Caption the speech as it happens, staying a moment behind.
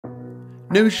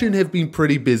Notion have been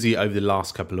pretty busy over the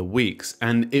last couple of weeks,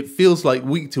 and it feels like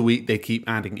week to week they keep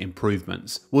adding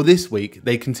improvements. Well, this week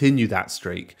they continue that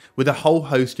streak with a whole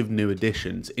host of new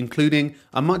additions, including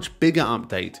a much bigger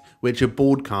update, which are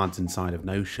board cards inside of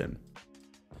Notion.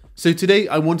 So today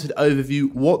I wanted to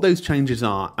overview what those changes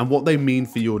are and what they mean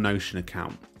for your Notion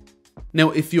account.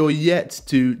 Now, if you're yet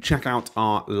to check out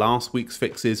our last week's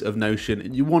fixes of Notion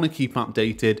and you want to keep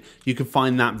updated, you can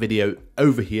find that video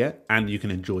over here and you can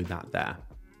enjoy that there.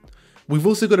 We've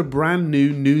also got a brand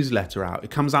new newsletter out. It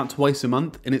comes out twice a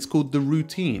month and it's called The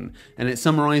Routine, and it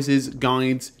summarizes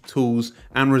guides, tools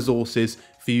and resources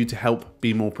for you to help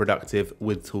be more productive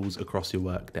with tools across your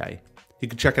workday. You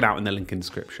can check it out in the link in the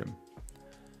description.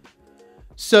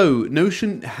 So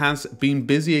Notion has been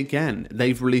busy again.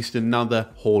 They've released another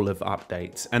haul of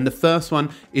updates, and the first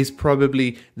one is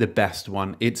probably the best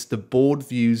one. It's the board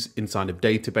views inside of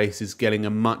databases getting a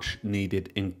much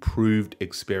needed improved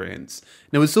experience.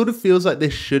 Now it sort of feels like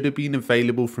this should have been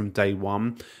available from day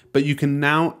one, but you can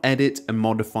now edit and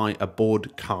modify a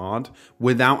board card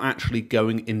without actually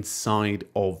going inside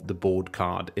of the board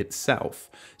card itself.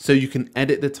 So you can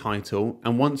edit the title,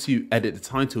 and once you edit the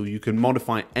title, you can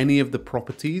modify any of the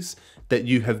properties that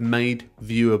you have made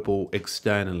viewable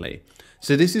externally.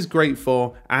 So this is great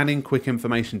for adding quick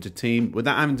information to team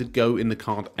without having to go in the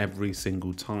card every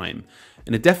single time.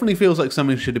 And it definitely feels like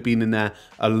something should have been in there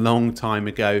a long time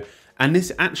ago. And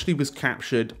this actually was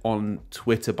captured on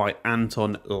Twitter by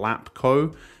Anton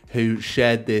Lapko, who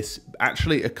shared this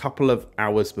actually a couple of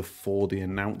hours before the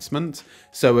announcement.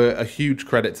 So a huge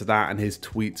credit to that, and his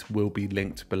tweets will be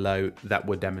linked below that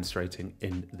we're demonstrating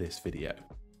in this video.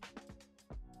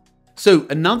 So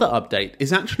another update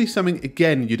is actually something,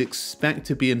 again, you'd expect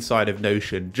to be inside of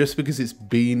Notion just because it's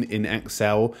been in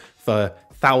Excel for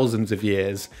thousands of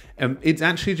years. It's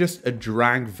actually just a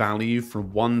drag value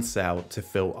from one cell to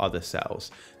fill other cells.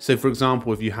 So for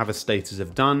example, if you have a status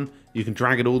of done, you can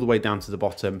drag it all the way down to the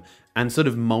bottom and sort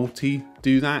of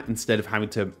multi-do that instead of having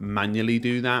to manually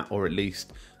do that, or at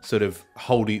least sort of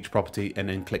hold each property and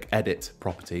then click edit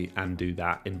property and do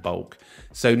that in bulk.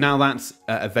 So now that's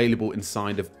available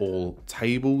inside of all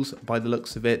tables by the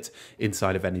looks of it,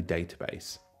 inside of any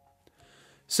database.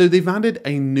 So they've added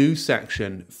a new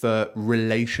section for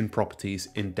relation properties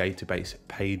in database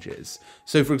pages.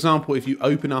 So for example, if you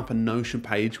open up a Notion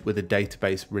page with a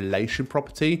database relation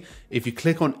property, if you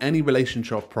click on any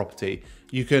relationship property,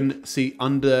 you can see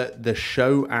under the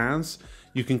show as,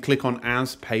 you can click on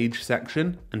as page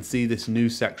section and see this new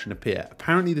section appear.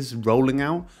 Apparently this is rolling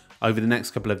out over the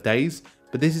next couple of days,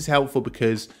 but this is helpful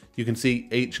because you can see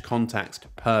each context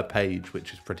per page,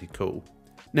 which is pretty cool.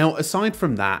 Now, aside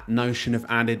from that, Notion have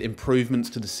added improvements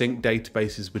to the sync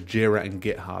databases with Jira and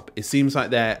GitHub. It seems like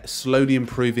they're slowly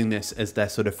improving this as their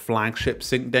sort of flagship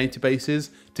sync databases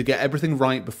to get everything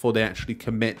right before they actually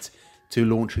commit to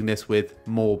launching this with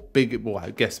more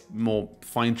more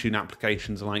fine-tuned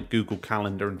applications like Google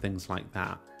Calendar and things like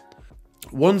that.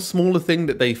 One smaller thing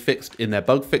that they fixed in their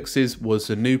bug fixes was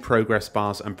the new progress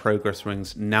bars and progress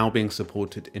rings now being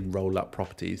supported in roll-up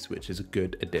properties, which is a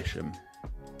good addition.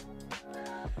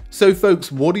 So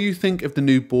folks, what do you think of the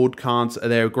new board cards? Are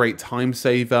they a great time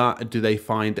saver? Do they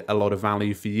find a lot of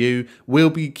value for you? We'll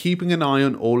be keeping an eye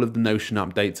on all of the Notion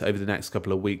updates over the next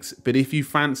couple of weeks. But if you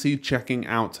fancy checking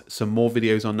out some more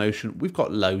videos on Notion, we've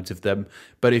got loads of them.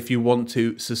 But if you want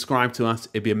to subscribe to us,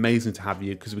 it'd be amazing to have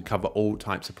you because we cover all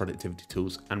types of productivity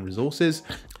tools and resources.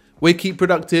 We keep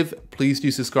productive. Please do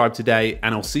subscribe today,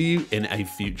 and I'll see you in a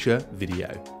future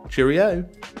video. Cheerio.